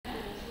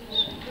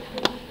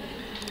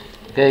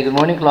Okay, good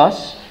morning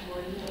class.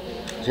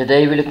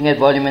 Today we're looking at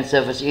volume and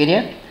surface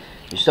area.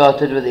 We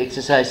started with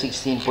exercise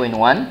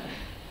 16.1.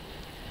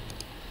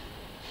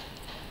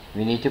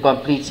 We need to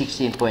complete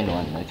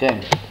 16.1,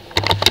 okay.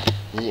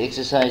 This is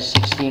exercise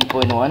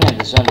 16.1 and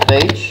this is on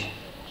page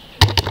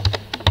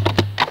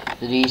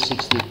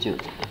 362.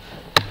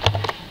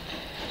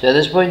 So at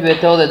this point we are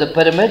told that the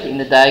pyramid in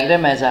the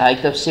diagram has a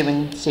height of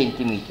 7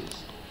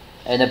 centimeters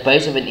and a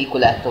base of an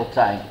equilateral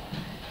triangle.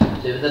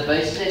 So if the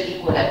base is an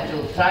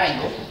equilateral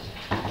triangle,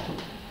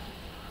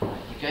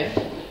 okay,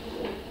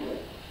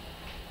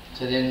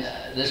 so then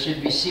this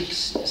should be 6,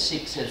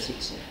 6 and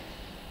 6.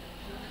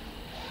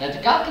 Now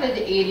to calculate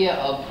the area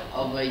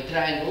of a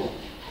triangle,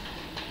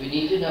 we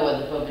need to know what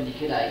the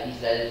perpendicular height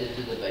is relative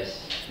to the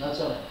base. Not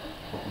so.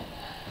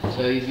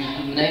 So if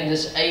you name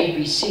this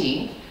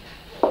ABC,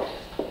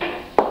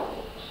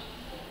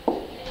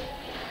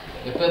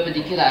 the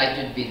perpendicular height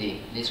would be there.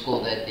 Let's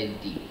call that then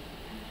D.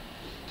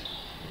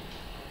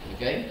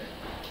 Okay?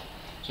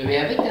 So we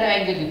have a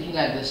triangle looking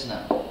like this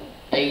now.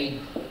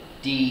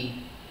 ADC,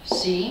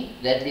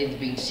 that length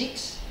being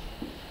 6.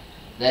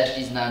 That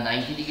is now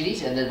 90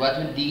 degrees. And then what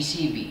would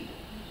DC be?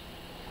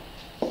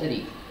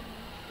 3.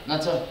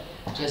 Not so.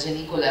 So it's an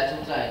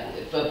equilateral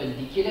triangle. A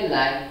perpendicular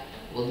line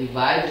will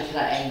divide the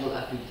triangle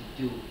up into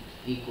 2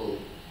 equal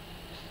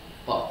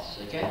parts.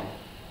 Okay?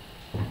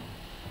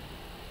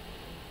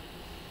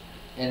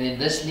 And then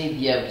this length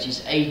here, which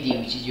is AD,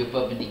 which is your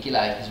perpendicular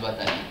height, is what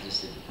I'm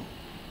interested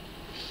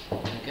in.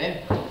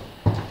 Okay?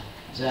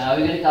 So how are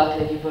we going to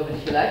calculate your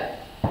perpendicular height?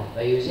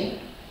 By using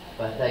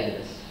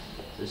Pythagoras.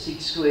 So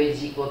 6 squared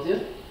is equal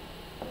to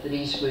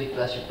 3 squared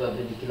plus your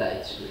perpendicular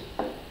height squared.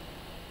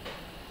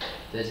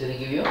 So it's going to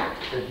give you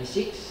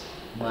 36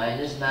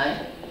 minus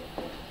 9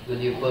 equal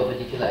to your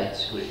perpendicular height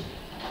squared.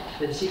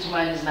 36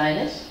 minus 9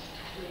 is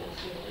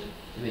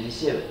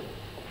 27.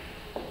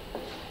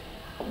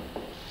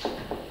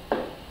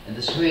 And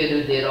the square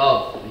root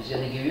thereof is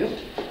going to give you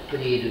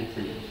 3 root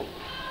 3.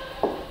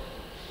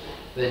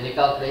 When you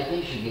calculate it,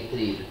 you should get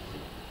 3 root 3.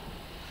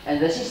 And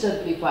this is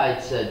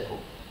simplified third form.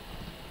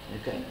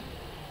 Okay?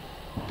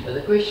 So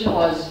the question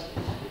was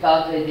to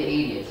calculate the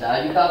area. So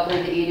how do you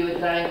calculate the area of a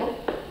triangle?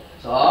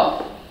 So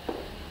half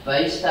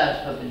base times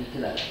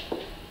perpendicular.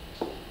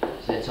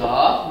 So it's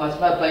half. What's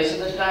my base of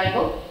the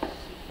triangle?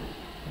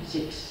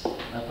 6.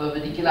 My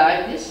perpendicular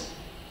height is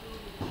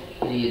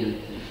 3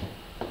 root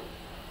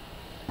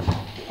 3.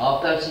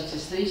 Half times 6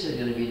 is 3, so it's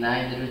going to be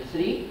 9 root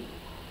 3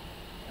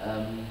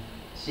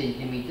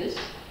 centimeters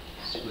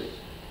squared.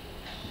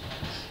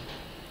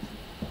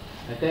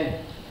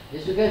 Okay,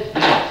 let's look at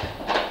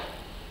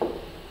B.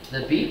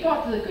 The B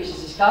part of the question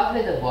is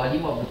calculate the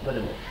volume of the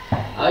pyramid.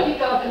 How do you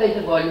calculate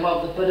the volume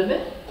of the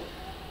pyramid?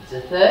 It's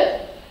a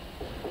third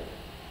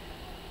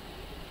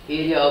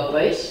area of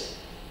base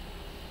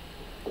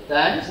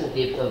times the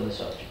depth of the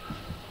object.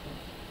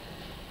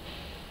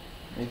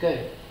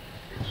 Okay.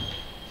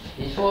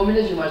 These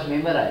formulas you must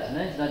memorize,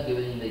 no? It's not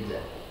given in the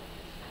exam.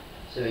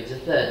 So it's a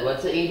third.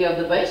 What's the area of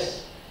the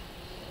base?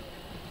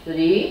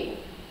 3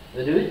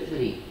 root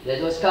 3.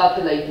 That was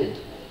calculated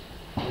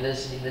in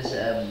this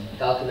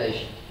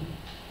calculation.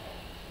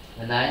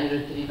 The 9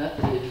 root 3, not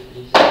 3 root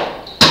 3.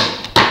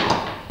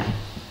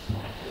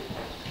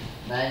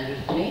 9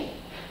 root 3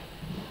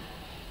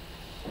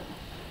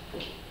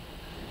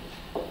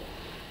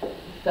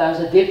 times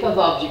the depth of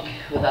the object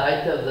with the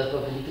height of the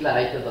perpendicular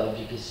height of the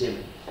object is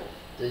 7.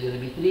 So it's going to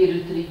be 3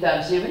 root 3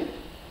 times 7.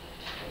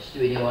 That's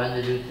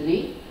 21 root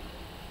 3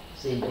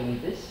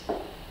 centimeters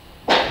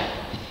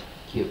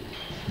cubed.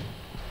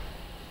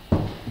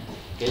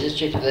 Okay, let's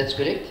check if that's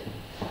correct.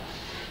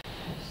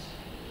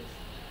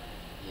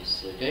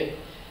 Yes, okay.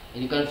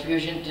 Any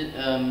confusion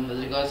with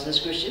regards to this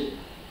question?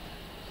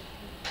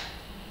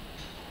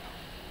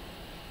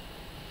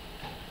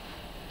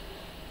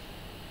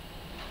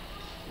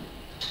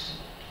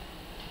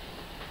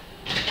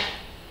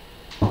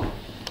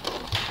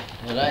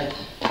 Alright.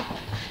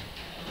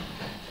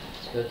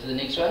 Let's go to the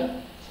next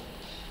one.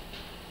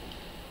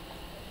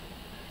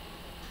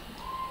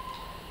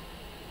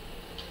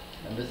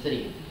 Number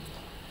 3.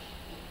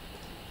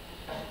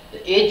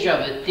 The edge of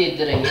a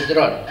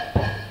tetrahedron.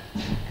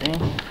 Okay.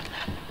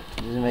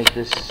 Let's make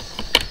this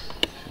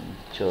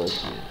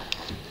choice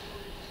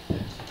here.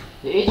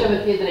 The edge of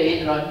a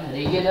tetrahedron,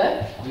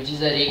 regular, which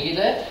is a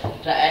regular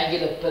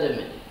triangular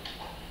pyramid.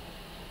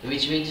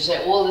 Which means to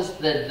say all this,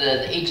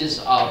 the edges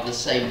are of the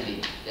same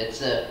length.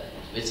 That's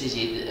which is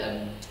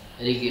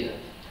regular.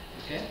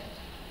 Okay.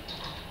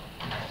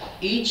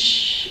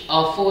 Each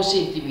are 4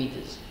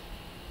 centimeters.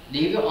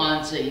 Leave your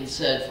answer in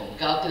third form.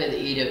 Calculate the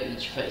area of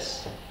each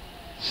face.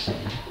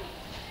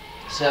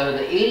 So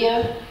the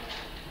area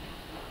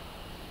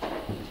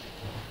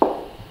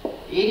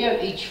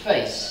of each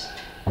face.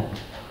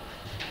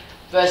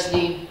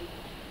 Firstly,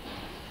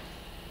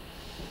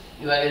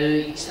 you are going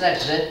to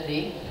extract that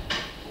thing.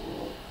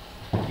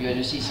 You are going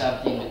to see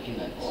something looking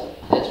like this.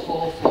 That's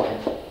 4,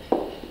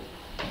 4.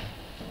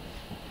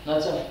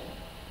 Not so.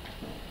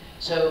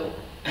 So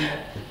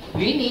we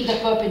We need the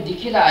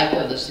perpendicular height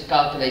of this to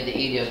calculate the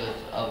area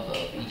of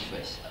each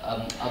face,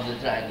 of the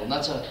triangle,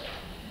 not so.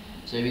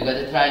 So we got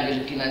a triangle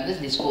looking like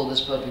this. Let's call this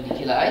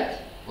perpendicular height.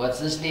 What's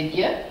this length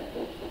here?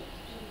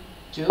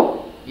 2.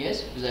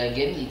 Yes, because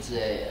again it's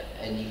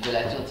an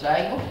equilateral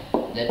triangle.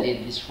 That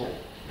length is 4.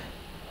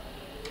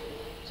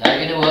 So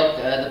I'm going to work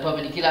the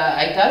perpendicular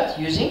height out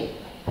using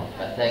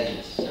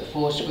Pythagoras. So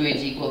 4 squared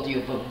is equal to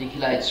your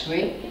perpendicular height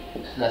squared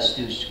plus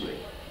 2 squared.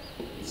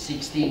 It's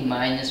 16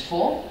 minus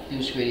 4.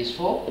 2 squared is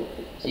 4.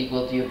 It's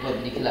equal to your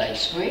perpendicular height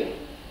squared,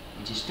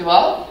 which is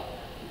 12.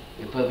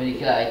 Your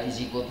perpendicular height is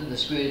equal to the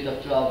square root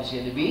of 12 is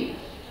going to be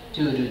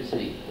 2 root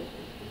 3.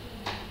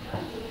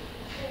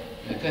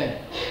 Okay.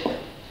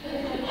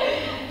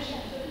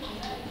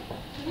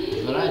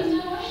 Alright.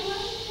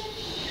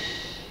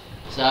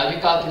 So how do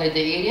you calculate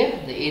the area?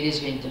 The area is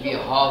going to be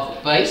a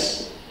half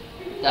base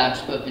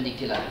times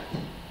perpendicular height.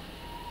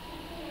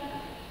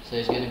 So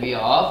it's going to be a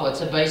half. What's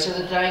the base of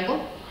the triangle?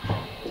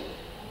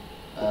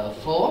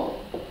 4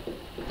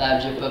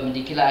 times your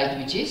perpendicular height,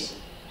 which is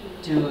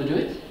 2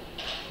 root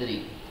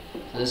 3.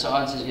 So this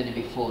answer is going to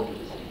be 4 root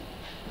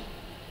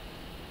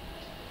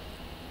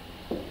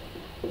 3.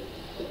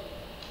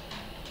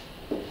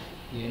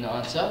 You know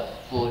answer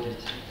 4 root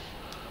 3.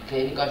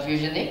 Okay, any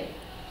confusion there?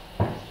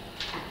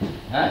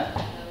 Huh?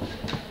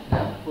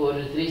 No? 4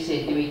 root 3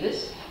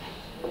 centimeters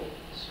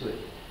squared.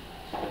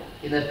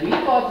 In the B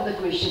part of the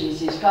question, it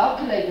says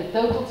calculate the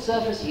total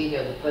surface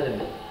area of the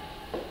pyramid.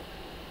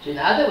 So in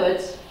other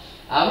words,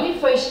 how many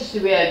faces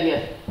do we have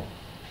here?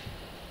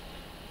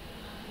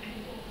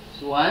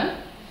 So 1,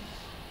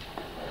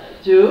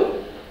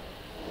 2,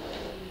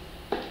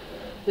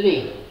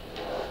 3.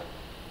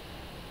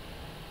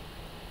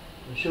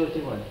 The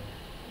shorty one.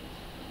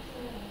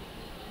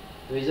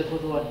 Where's the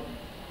fourth one?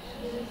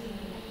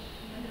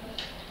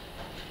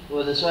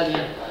 Oh, this one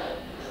here.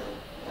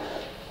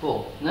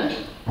 4. No?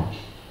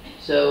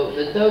 So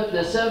the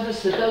total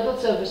surface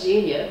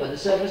area, or the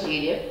surface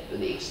area, or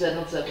the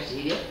external surface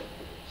area,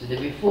 so there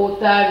will be 4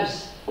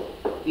 times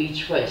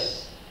each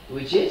face,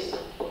 which is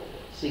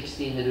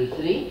 16 root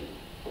 3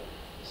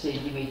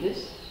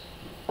 centimeters.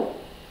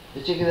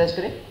 Let's check if that's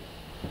correct.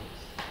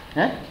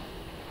 Huh?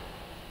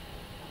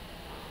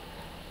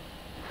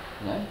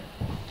 No?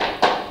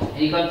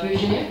 Any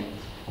confusion here?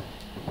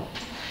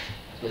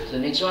 Let's go to the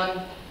next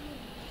one.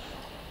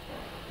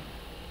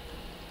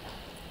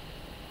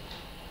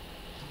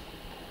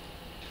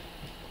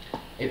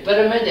 A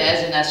pyramid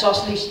has an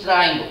isosceles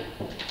triangle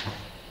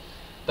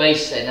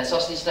base, an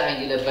isosceles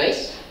triangular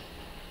base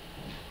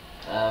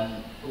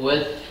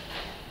with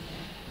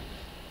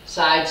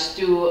sides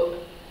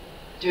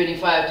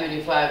 25,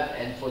 25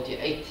 and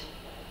 48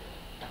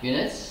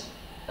 units.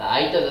 The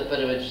height of the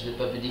pyramid, which is the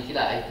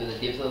perpendicular height to the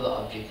depth of the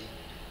object,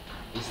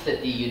 is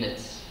 30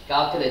 units.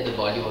 Calculate the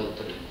volume of the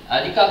pyramid.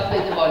 How do you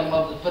calculate the volume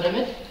of the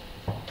pyramid?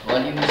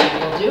 Volume is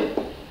equal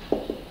to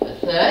a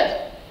third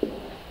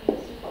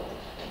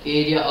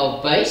area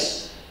of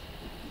base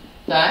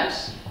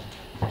times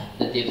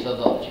the depth of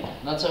the object.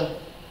 Not so.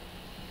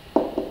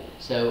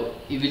 So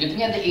if you're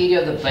looking at the area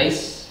of the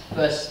base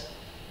first,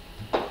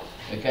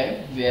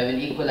 okay, we have an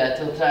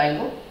equilateral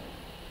triangle,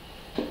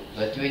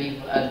 but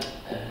 20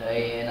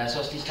 an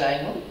isosceles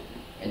triangle,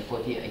 and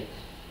 48.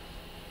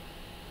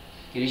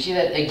 Can you see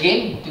that?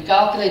 Again, to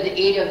calculate the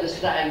area of this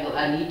triangle,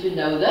 I need to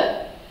know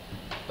the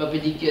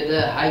perpendicular,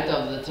 the height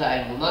of the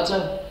triangle. Not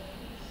so.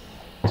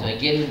 So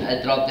again,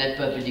 I drop that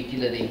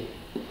perpendicular there.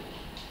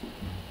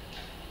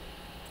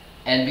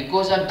 And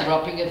because I'm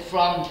dropping it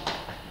from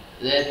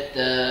that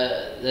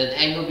that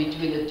angle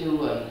between the two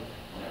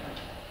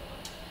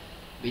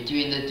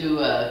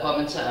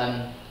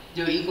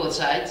two equal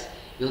sides,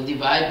 we'll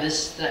divide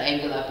this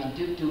triangle up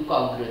into 2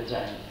 congruent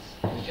triangles.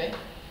 Okay?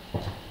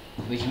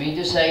 Which means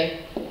to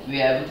say we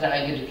have a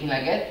triangle looking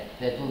like that.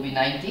 That will be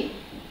 90.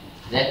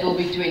 That will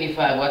be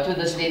 25. What will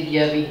this length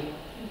here be?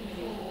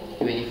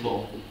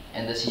 24.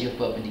 And this is your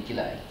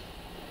perpendicular height.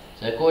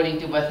 So according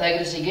to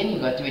Pythagoras again, you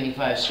got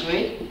 25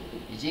 squared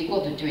is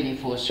equal to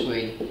 24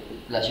 squared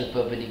plus your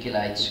perpendicular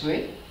height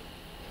squared.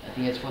 I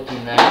think it's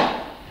 49.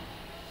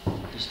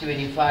 It's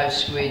 25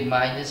 squared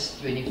minus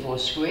 24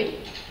 squared.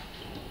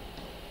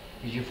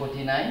 Gives you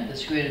 49. The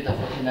square root of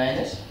 49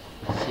 is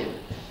 7.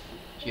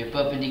 So your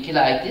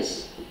perpendicular height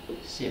is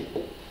 7.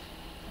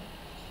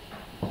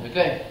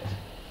 Okay.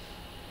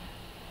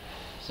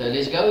 So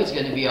let's go. It's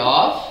going to be a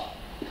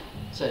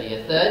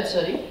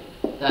third,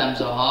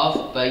 times a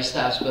half base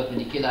times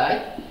perpendicular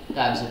height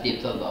times the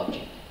depth of the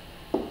object.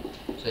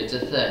 So it's a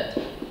third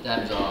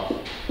times a half.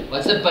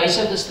 What's the base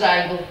of this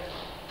triangle?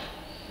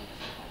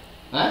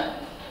 Huh?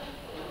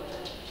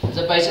 What's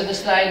the base of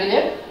this triangle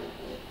here?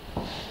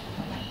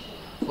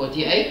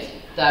 48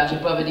 times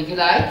your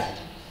perpendicular height,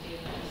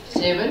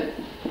 7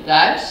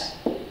 times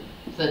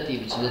 30,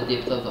 which is the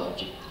depth of the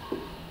object.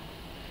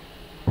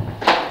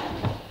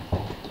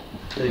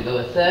 So we go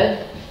a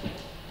third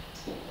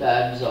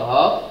times a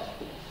half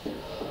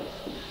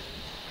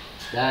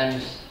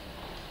times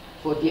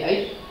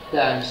 48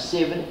 times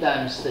 7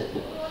 times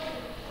 30.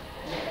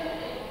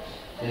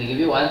 Going to give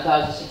you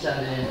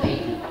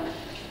 1680.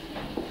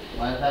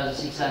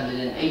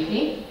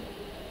 1680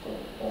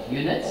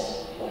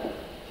 units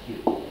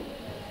cube.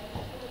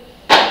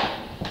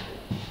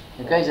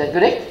 Okay, is that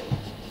correct?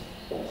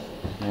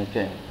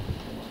 Okay.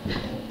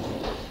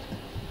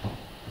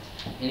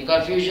 Any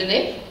confusion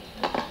there?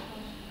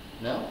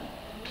 No?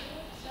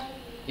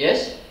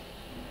 Yes?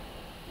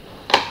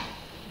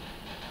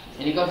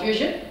 Any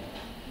confusion?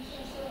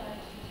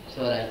 It's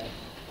alright.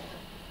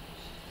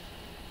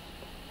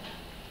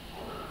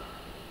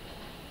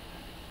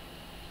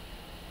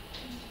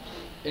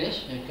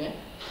 Finish? Okay.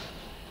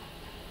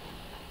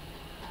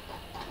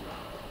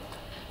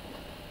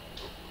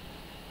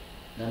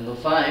 Number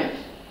 5.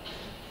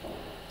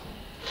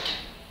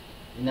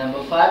 In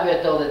number 5 we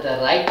are told that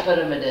a right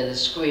pyramid has a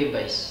square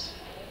base.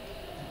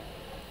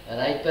 A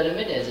right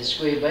pyramid has a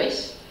square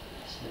base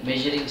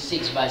measuring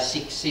 6 by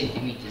 6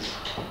 centimeters,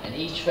 and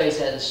each face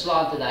has a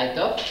slanted height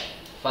of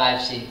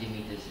 5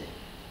 centimeters there.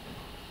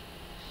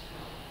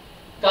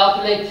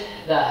 Calculate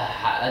the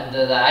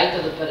height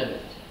of the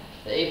pyramid.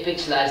 The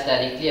apex lies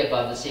directly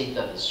above the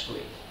center of the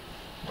square.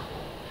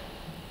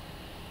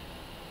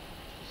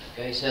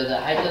 Okay, so the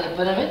height of the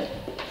pyramid,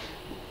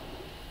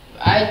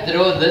 I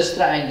draw this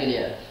triangle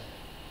here.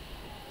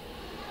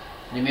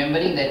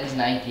 Remembering that is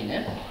 19,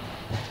 eh?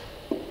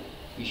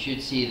 You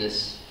should see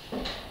this.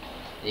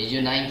 There's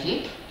your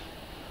 19.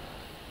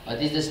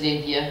 What is this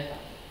length here?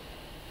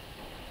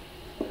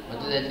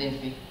 What would that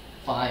length be?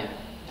 5.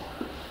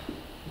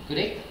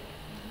 Correct?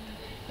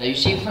 Now you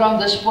see from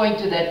this point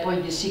to that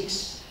point is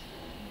 6.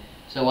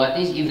 So what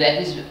is, if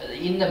that is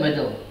in the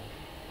middle,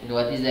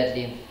 what is that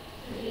length?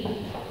 3.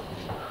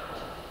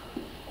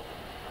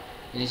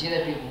 Can you see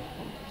that, people?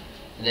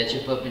 And that's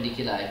your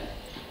perpendicular height.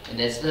 And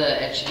that's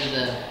actually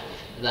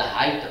the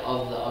height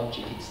of the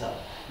object itself.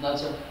 Not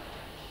so?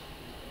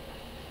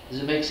 Does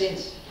it make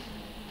sense?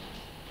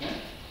 Yeah?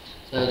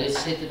 So let's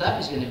set it up.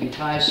 It's going to be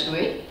 5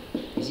 squared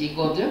is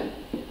equal to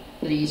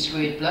 3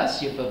 squared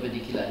plus your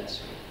perpendicular height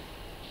squared.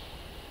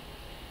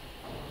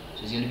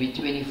 So it's going to be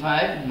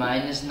 25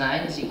 minus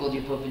 9 is equal to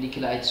your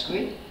perpendicular height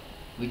squared,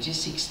 which is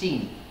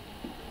 16.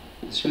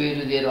 The square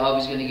root thereof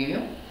is going to give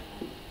you.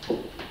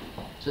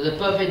 So the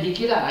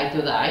perpendicular height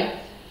of the height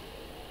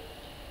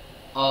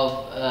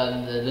of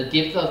the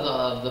depth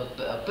of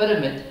the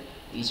pyramid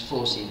is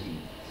 4 centimeters.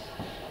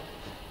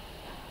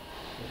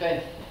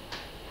 Okay.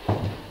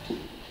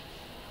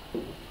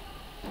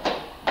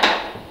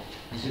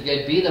 This will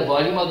get B, the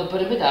volume of the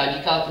pyramid. How do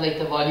you calculate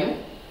the volume?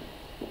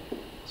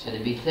 It's going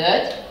to be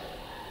third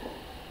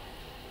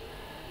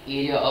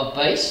area of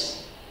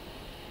base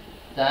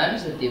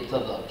times the depth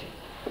of the object.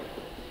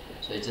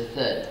 So it's a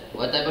third.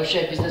 What type of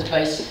shape is this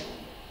base?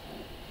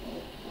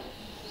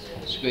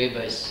 Square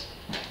base.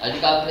 How do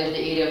you calculate the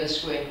area of the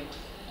square?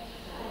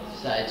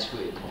 Side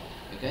squared.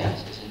 Okay,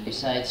 so it's going to be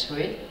side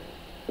squared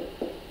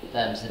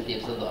times the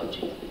depth of the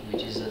object,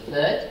 which is a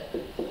third.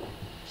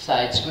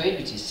 Side squared,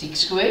 which is 6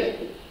 squared,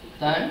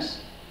 times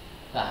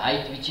the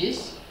height, which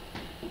is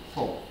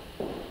 4.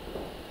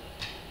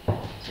 So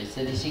it's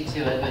 36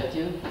 divided by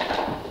 2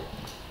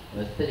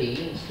 over 3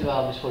 is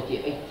 12 is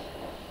 48.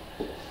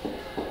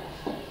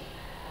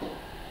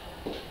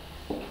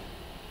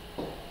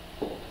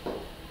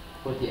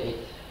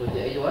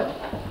 What?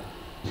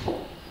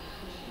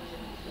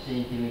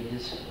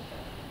 Centimeters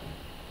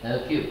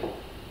cube.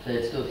 So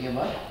it's talking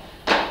about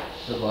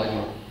the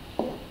volume.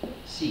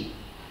 C.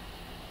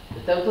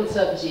 The total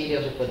surface area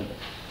of the pyramid.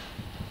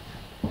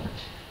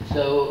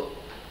 So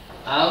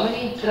how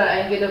many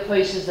triangular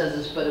faces does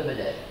this pyramid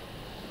have?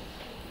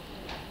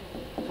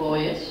 4,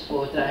 yes,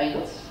 4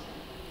 triangles.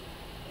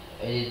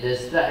 And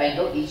this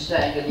triangle, each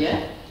triangle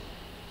here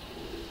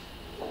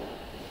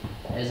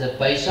has a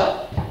base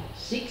of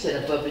 6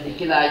 and a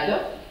perpendicular height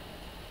of,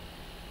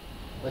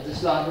 what's the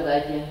slanted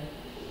height here?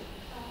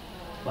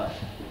 5.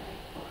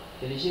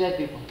 Can you see that,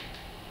 people?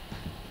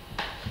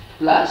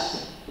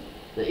 Plus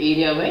the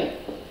area by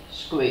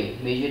square,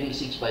 measuring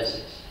 6 by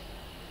 6.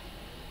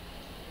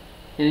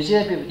 Can you see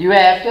that, people? Do you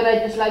have to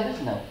write this like this?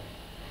 No.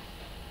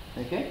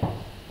 Okay?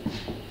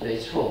 So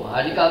it's 4.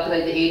 How do you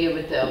calculate the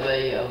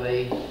area of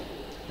a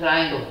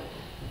triangle?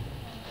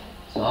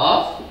 So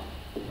half,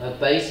 my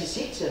base is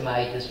 6 and my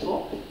height is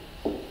 4.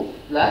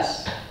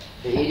 Plus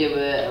the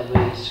area of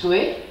a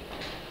square,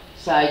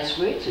 side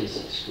square, so it's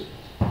 6 square.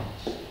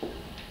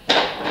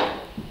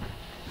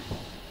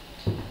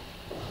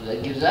 So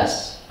that gives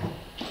us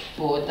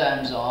 4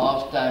 times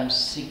half times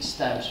 6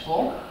 times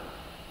 4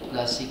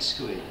 plus 6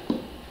 squared.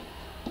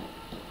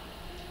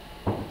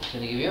 It's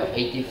going to give you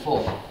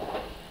 84.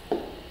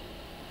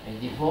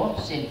 84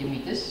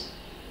 centimeters.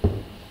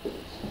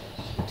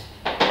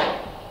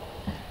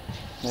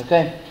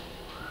 Okay.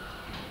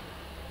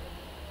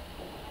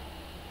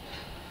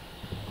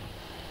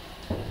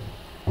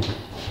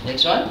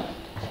 Next one.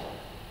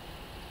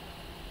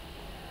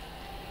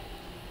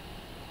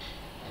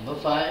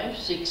 Number 5,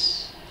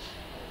 6.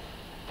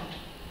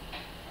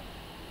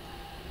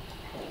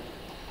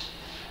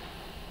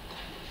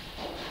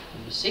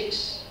 Number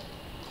 6.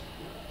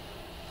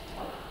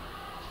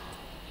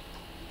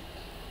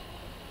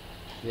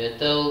 We are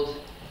told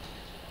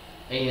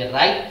a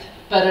right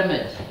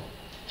pyramid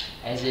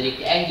has a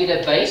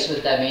rectangular base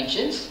with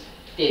dimensions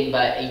 10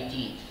 by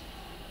 18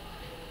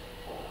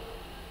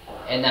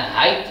 and a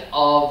height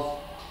of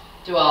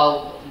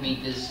 12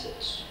 meters,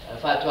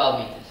 12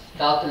 meters.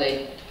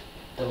 Calculate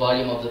the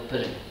volume of the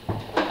pyramid.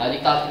 How do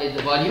you calculate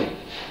the volume?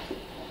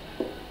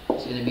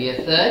 It's going to be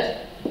a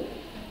third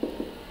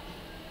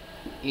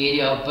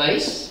area of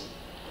base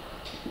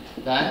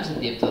times the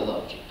depth of the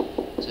object.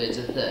 So it's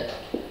a third.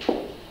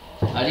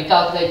 How do you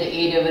calculate the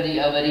area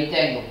of a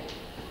rectangle?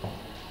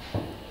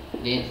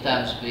 Length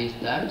times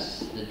breadth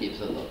times the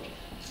depth of the object.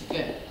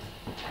 Okay.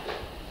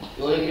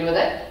 You all agree with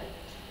that?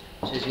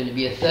 So it's going to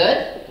be a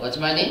third. What's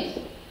my length?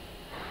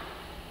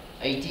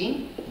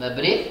 18. My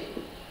breadth?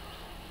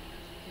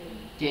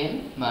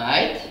 10. My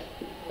height?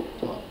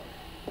 12.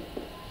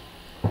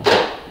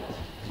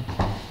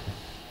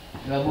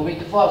 Am I moving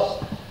too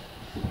fast?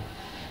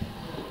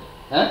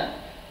 Huh?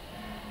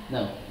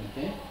 No.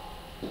 Okay.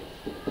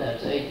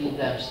 Times 18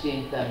 times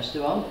 10 times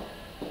 12.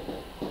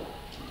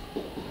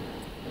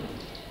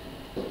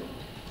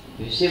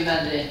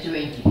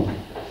 720.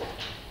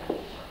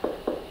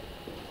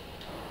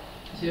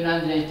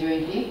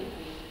 720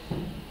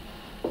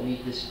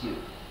 meters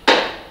cubed.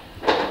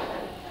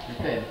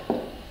 Okay.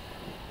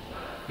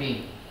 B.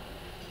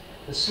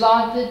 The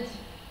slant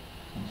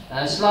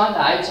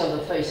heights of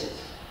the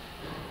faces.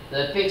 The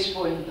apex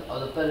point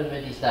of the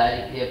pyramid is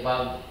directly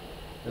above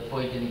the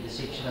point of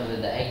intersection of the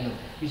diagonal,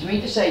 which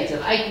means to say it's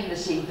right in the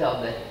center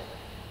of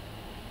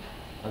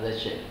that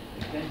shape.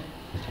 Okay.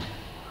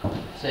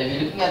 So if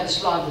you're looking at the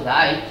slanted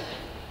height,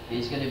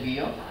 there's going to be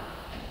your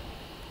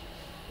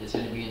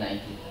 19.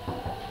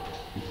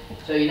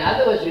 So in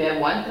other words, we have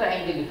one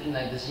triangle looking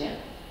like this here.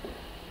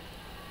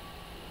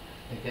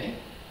 Okay.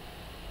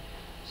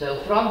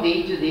 So from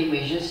there to there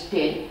measures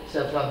 10.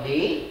 So from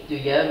there to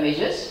here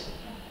measures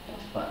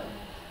 5.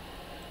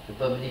 The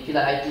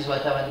perpendicular height is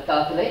what I want to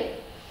calculate.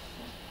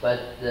 But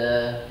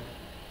the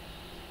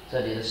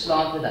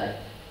slanted height.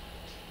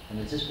 And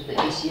let's just put the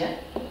S here.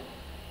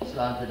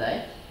 Slanted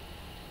height.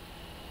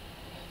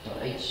 So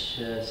H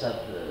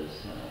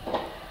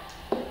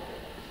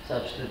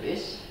subscript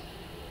S.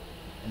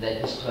 And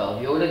that is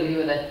 12. You all agree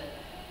with that?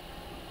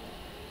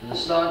 So the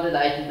slanted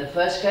height in the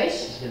first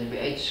case is going to be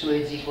H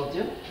squared is equal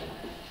to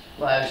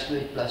 5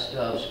 squared plus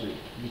 12 squared,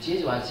 which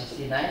is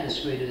 169. The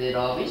square root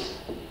thereof is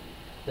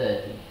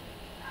 30.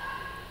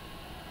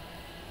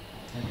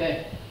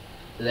 Okay,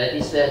 so that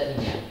is 13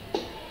 here.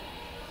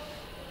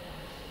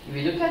 If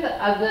you look at the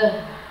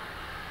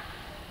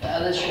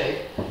other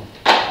shape,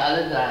 the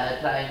other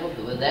triangle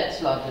with that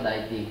slanted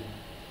height there.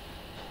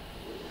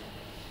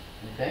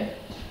 Okay,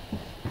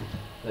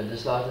 but the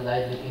slanted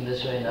height looking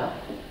this way now.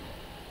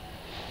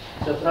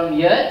 So from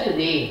here to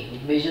there,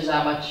 it measures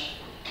how much?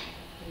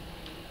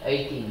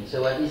 18.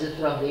 So what is it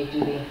from there to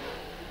there?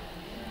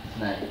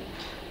 9.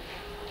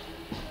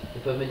 The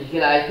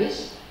perpendicular height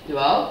is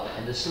 12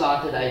 and the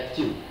slanted height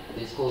 2.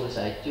 Let's call this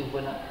height 2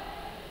 for now.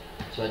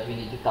 That's what we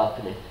need to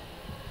calculate.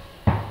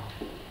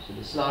 So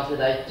the slanted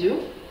height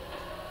 2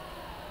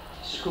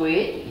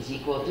 squared is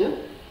equal to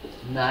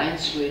 9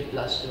 squared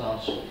plus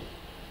 12 squared.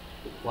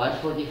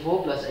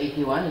 144 plus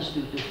 81 is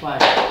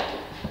 225.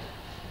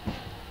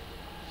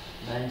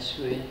 9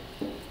 squared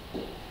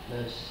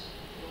plus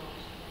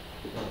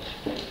 12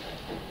 squared.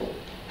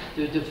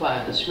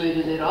 225. The square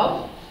root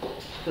thereof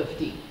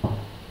 15.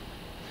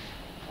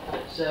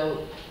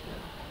 So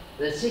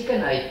the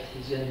second height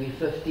is going to be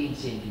 15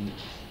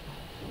 centimeters.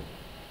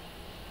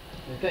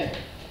 Okay,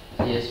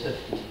 yes,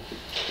 15.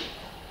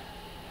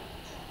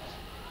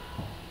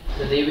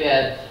 So there we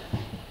have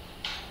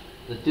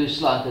the two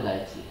slanted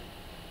heights here.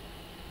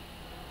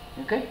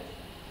 Okay?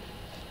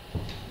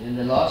 Then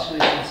the last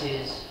question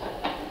says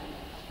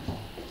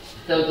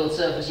total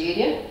surface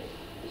area.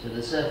 So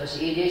the surface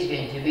area is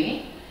going to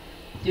be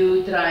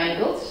two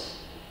triangles.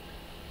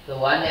 The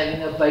one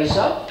having a base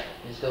of,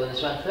 let's go with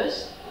this one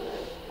first.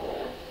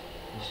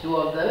 There's two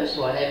of those,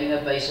 one having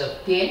a base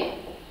of 10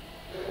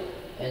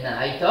 and a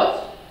height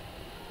of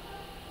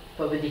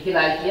perpendicular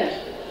height here,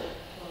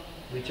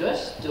 which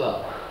was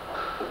 12.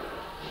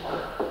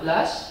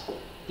 Plus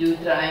two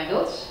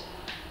triangles.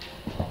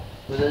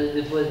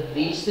 With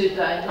these two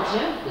triangles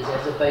here, this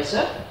has a base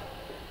of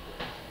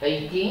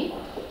 18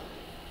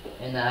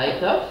 and a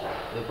height of,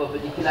 the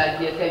perpendicular height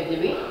here came to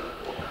be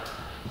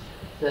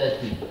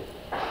 30.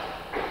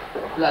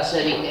 Plus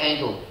a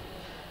rectangle,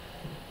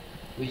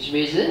 which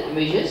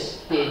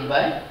measures 10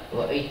 by,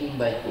 or 18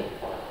 by 10.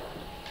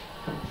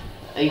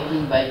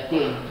 18 by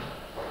 10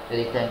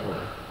 rectangle.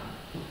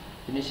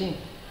 Can you see?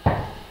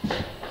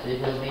 So it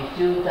will be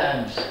 2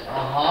 times a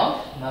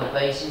half, my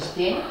base is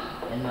 10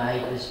 and my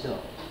height is 12.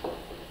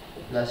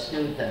 Plus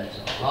 2 times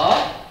a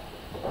half,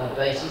 my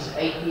base is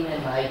 18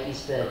 and my height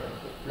is 30.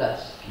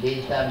 Plus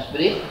length times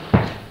breadth,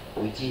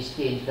 which is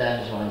 10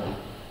 times 180.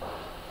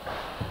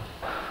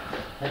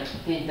 That's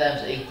 10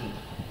 times 18,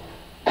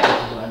 which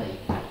is 180.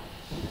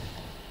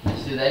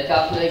 Let's do that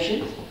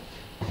calculation.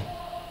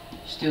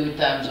 It's 2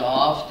 times a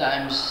half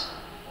times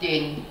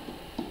 10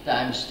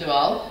 times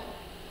 12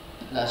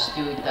 plus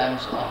 2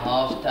 times a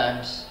half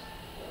times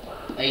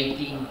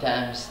 18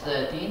 times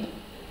 13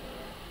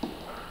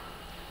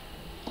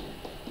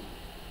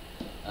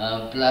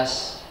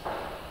 plus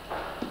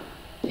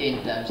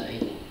 10 times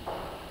 18.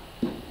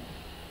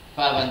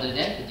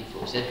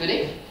 534. Is that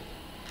correct?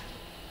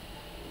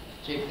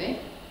 Check there.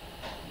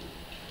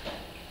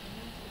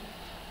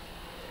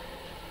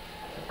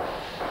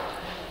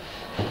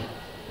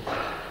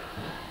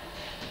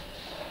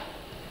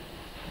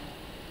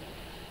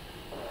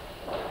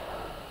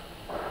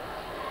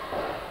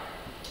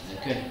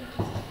 Okay.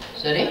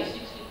 Sorry?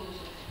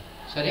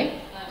 Sorry?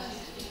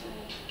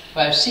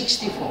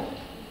 564.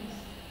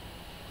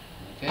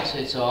 Okay, so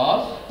it's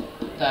half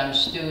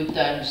times 2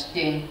 times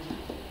 10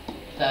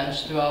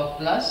 times 12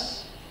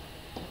 plus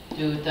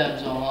 2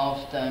 times a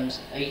half times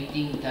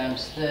 18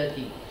 times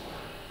 30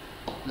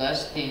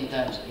 plus 10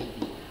 times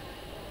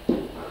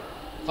 18.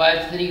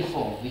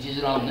 534, which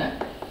is wrong, no?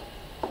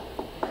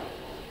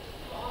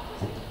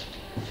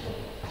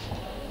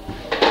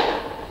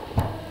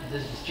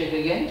 Let's check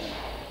again.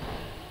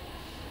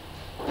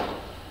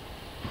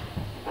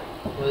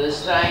 For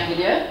this triangle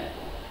here,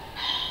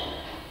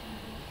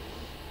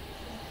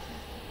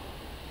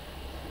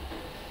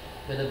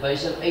 with a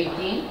base of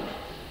 18,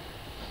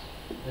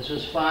 this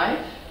was 5,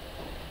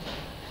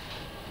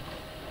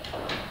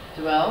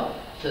 12,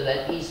 so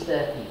that is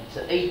 30.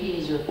 So 18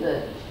 is your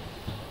 30.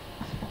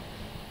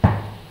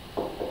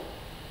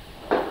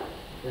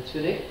 That's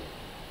correct?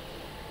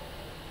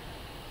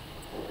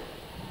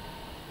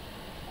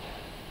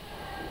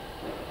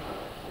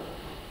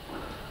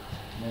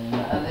 And the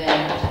other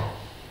end,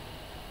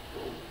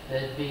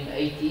 that being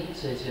 18,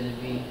 so it's going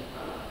to be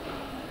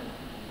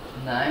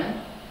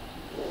 9,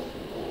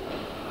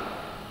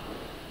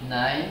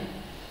 9,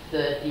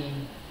 13,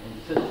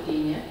 and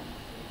 15 here.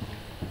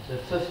 So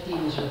 15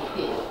 is your 10.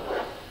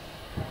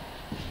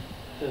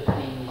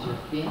 15 is your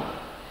 10.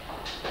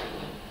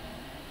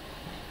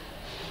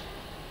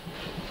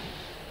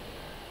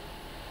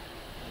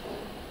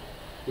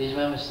 Here's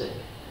my mistake.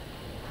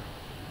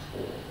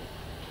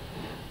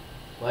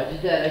 Why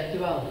did I write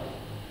 12?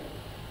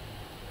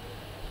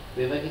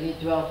 Where am I getting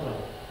 12 from?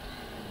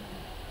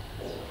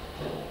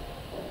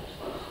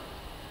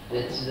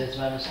 That's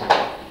my mistake.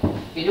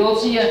 Can you all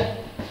see here?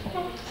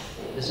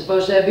 It's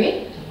supposed to have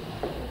been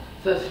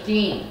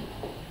 15.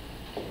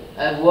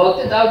 I've worked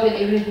it out and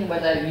everything,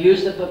 but I've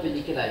used the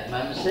perpendicular.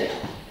 My mistake?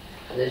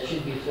 That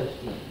should be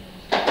 15.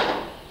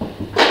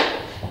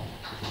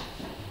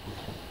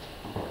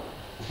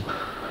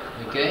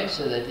 Okay,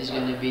 so that is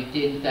going to be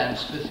 10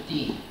 times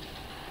 15.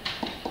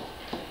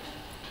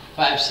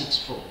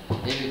 564.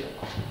 There we go.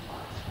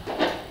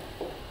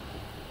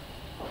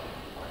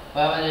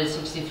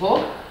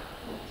 564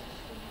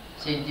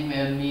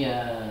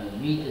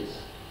 meters.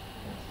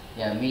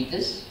 Yeah,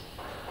 meters.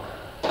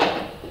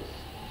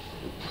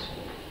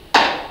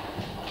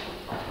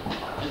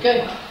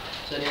 Okay,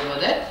 sorry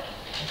about that.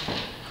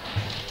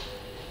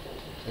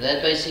 So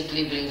that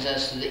basically brings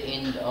us to the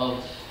end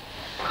of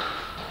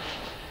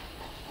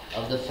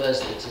the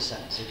first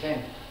exercise.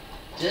 Okay,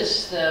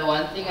 just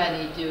one thing I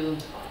need to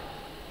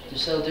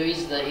still do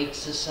is the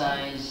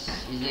exercise,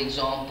 is the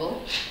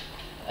example.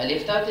 I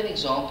left out an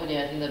example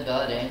here. I think the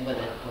bell rang by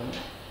that point.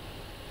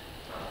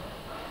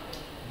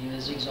 Give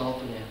this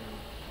example here.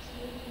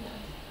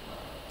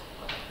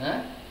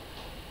 Huh?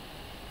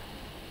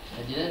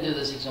 I didn't do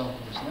this example,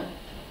 no?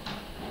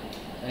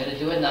 I'm going to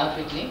do it now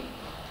quickly.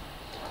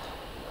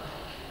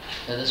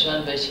 So this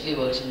one basically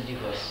works in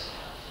reverse.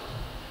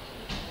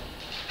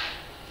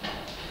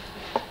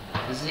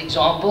 This is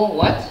example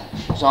what?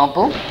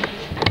 Example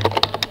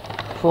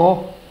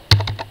 4.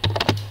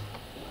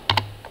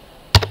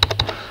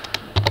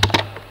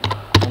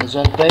 And this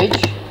one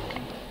page.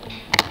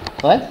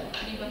 What?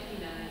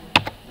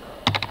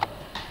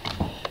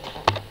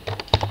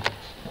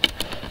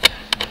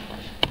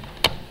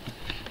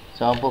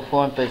 Example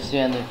 4 on page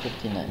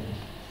 359.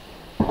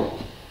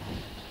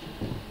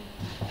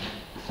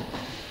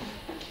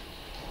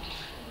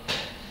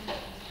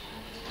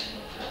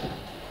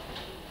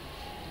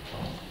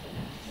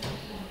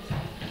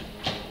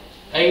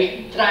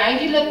 A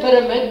triangular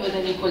pyramid with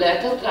an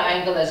equilateral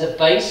triangle as a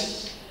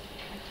base,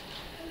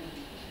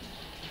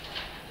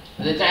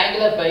 with a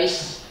triangular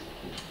base,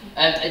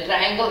 a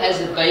triangle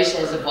as a base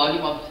has a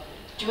volume of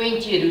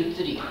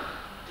 20√3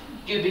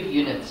 cubic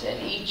units,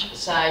 and each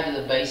side of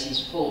the base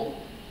is 4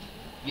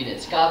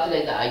 units.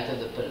 Calculate the height of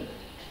the pyramid.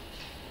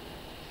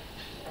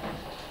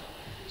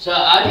 So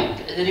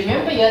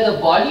remember here the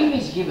volume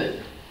is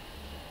given.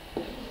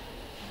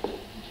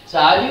 So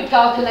how do you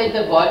calculate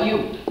the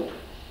volume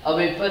of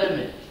a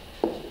pyramid?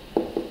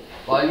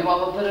 Volume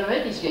of a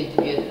pyramid is going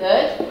to be a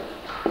third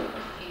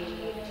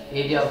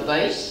area of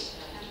base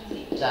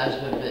times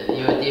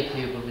your depth,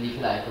 your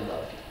perpendicular height of the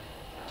object.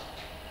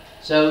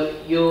 So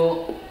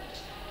your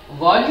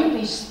volume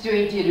is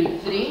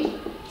 20√3,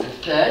 a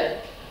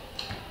third.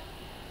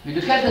 We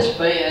look at this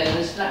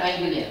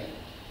triangle here.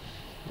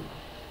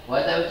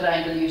 What type of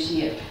triangle do you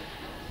see here?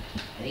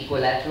 An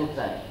equilateral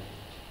triangle.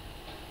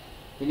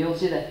 Can you all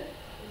see that?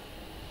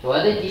 So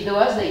what they did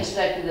was they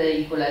extracted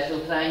the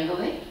equilateral triangle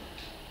there.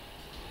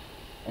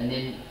 And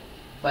then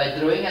by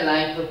drawing a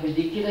line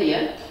perpendicular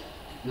here,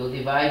 you'll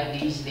divide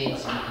these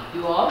lengths into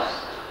 2 halves,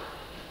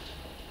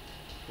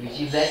 which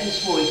if that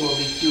is 4, it will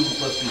be 2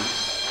 per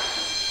piece.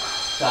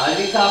 So how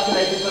do we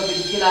calculate the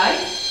perpendicular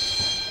height?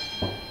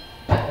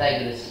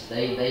 Pythagoras,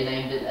 they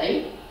named it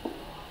A.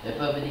 The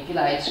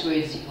perpendicular height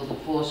squared is equal to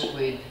 4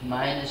 squared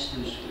minus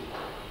 2 squared,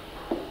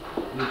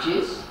 which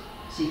is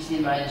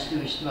 16 minus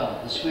 2 is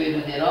 12. The square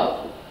root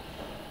thereof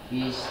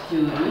is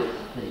 2 root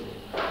 3.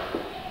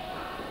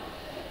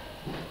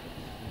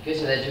 Okay,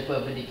 so that's your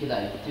perpendicular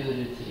height, 2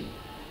 root 3.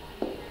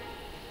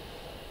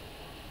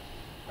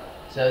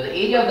 So the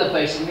area of the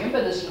base,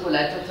 remember this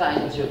equilateral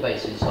triangle is your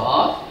base, so it's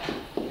half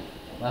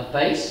my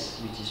base,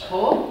 which is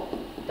 4,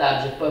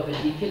 times the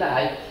perpendicular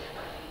height,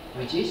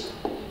 which is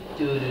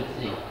 2 root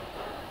 3,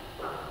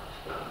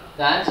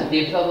 times the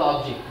depth of the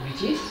object,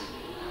 which is,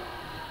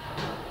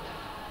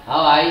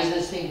 how high is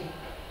this thing?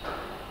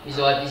 Is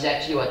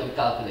actually what we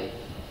calculate.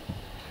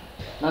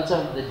 Not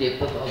some the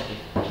depth of the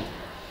object.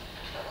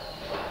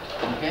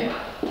 Okay?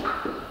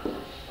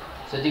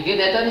 So to get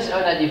that on its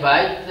own, I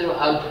divide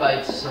throughout by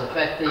its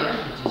factor here,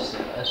 which is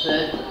a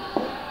third,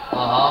 a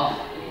half,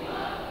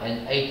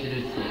 and 8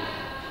 root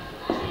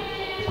 3.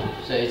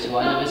 So it's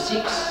 1 over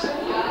 6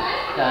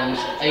 times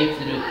 8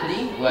 root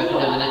 3, where I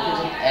could have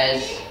written it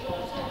as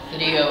 4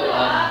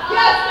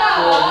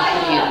 over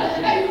 3 root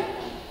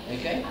 3.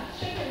 Okay?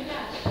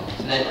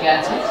 So that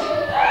cancels.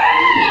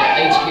 So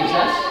h gives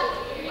us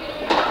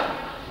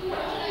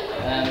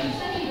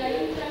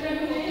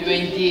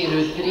 20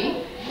 root 3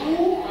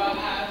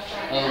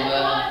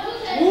 over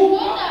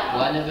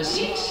 1 over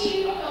 6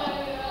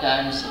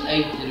 times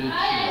 8 root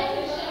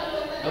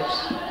 3. Oops.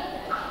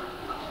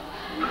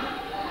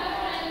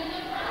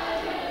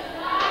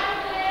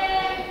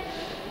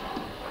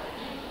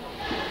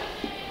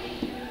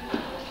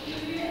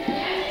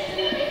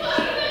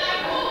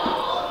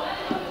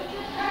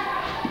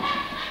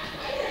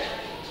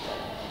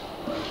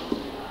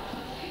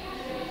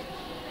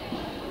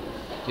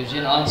 Gives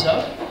you an answer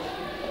of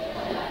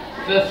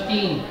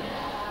 15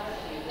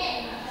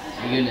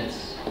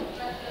 units.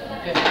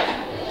 Okay.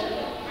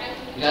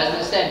 You guys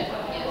understand?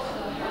 Yes.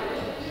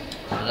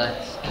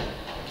 Alright.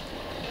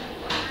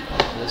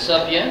 We'll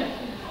stop here.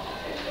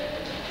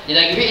 Did I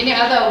give you any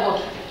other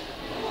homework?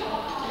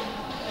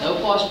 No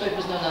past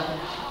papers, no nothing.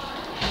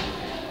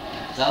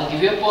 So I'll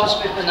give you a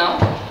past paper now.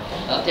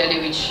 I'll tell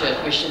you which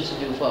questions to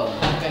do for.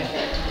 Okay.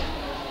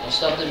 I'll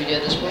stop the video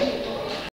at this point.